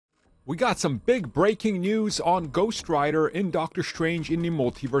We got some big breaking news on Ghost Rider in Doctor Strange in the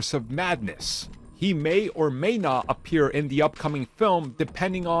Multiverse of Madness. He may or may not appear in the upcoming film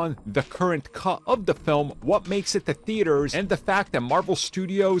depending on the current cut of the film, what makes it to theaters, and the fact that Marvel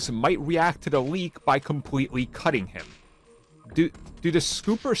Studios might react to the leak by completely cutting him. Do the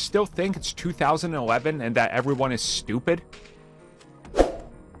Scoopers still think it's 2011 and that everyone is stupid?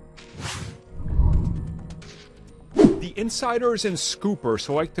 The insiders and scoopers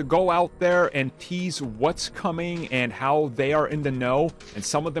who like to go out there and tease what's coming and how they are in the know, and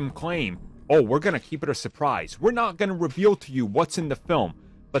some of them claim, oh, we're going to keep it a surprise. We're not going to reveal to you what's in the film.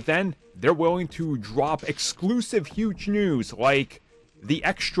 But then they're willing to drop exclusive huge news like the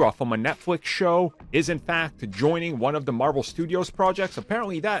extra from a Netflix show is in fact joining one of the Marvel Studios projects.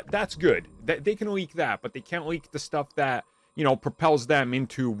 Apparently that's good. They can leak that, but they can't leak the stuff that, you know, propels them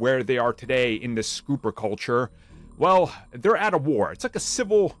into where they are today in the scooper culture. Well, they're at a war. It's like a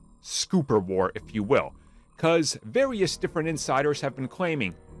civil scooper war, if you will, because various different insiders have been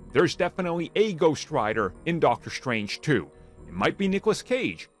claiming there's definitely a Ghost Rider in Doctor Strange 2. It might be Nicolas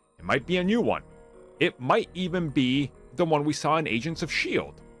Cage. It might be a new one. It might even be the one we saw in Agents of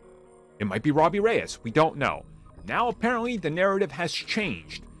S.H.I.E.L.D. It might be Robbie Reyes. We don't know. Now, apparently, the narrative has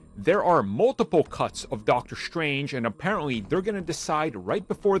changed. There are multiple cuts of Doctor Strange, and apparently they're going to decide right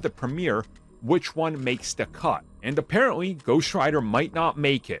before the premiere which one makes the cut. And apparently, Ghost Rider might not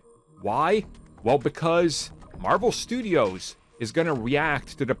make it. Why? Well, because Marvel Studios is going to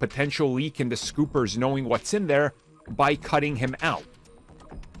react to the potential leak in the scoopers knowing what's in there by cutting him out.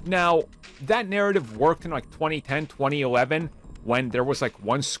 Now, that narrative worked in like 2010, 2011, when there was like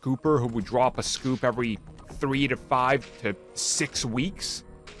one scooper who would drop a scoop every 3 to 5 to 6 weeks.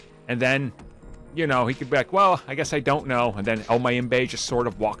 And then, you know, he could be like, well, I guess I don't know. And then El Mayimbe just sort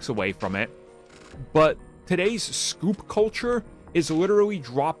of walks away from it. But today's scoop culture is literally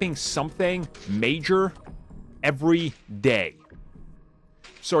dropping something major every day.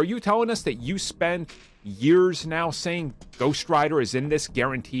 So are you telling us that you spent years now saying Ghost Rider is in this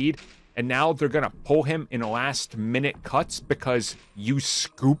guaranteed, and now they're going to pull him in last minute cuts because you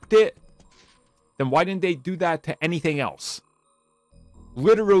scooped it? Then why didn't they do that to anything else?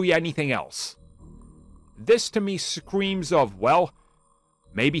 Literally anything else. This to me screams of, well,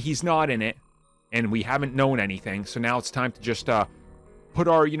 maybe he's not in it, and we haven't known anything, so now it's time to just put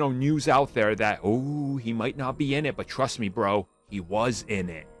our, you know, news out there that, oh, he might not be in it, but trust me, bro, he was in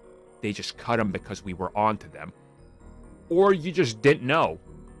it. They just cut him because we were on to them. Or you just didn't know.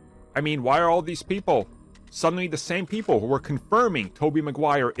 I mean, why are all these people suddenly the same people who were confirming Tobey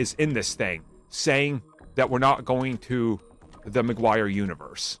Maguire is in this thing, saying that we're not going to the Maguire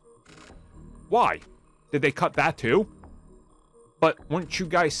universe? Why? Did they cut that too? But weren't you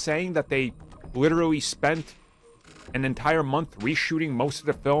guys saying that they literally spent an entire month reshooting most of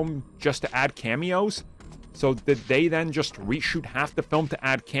the film just to add cameos? So did they then just reshoot half the film to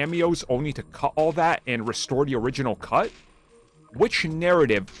add cameos only to cut all that and restore the original cut? Which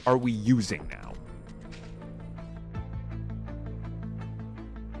narrative are we using now?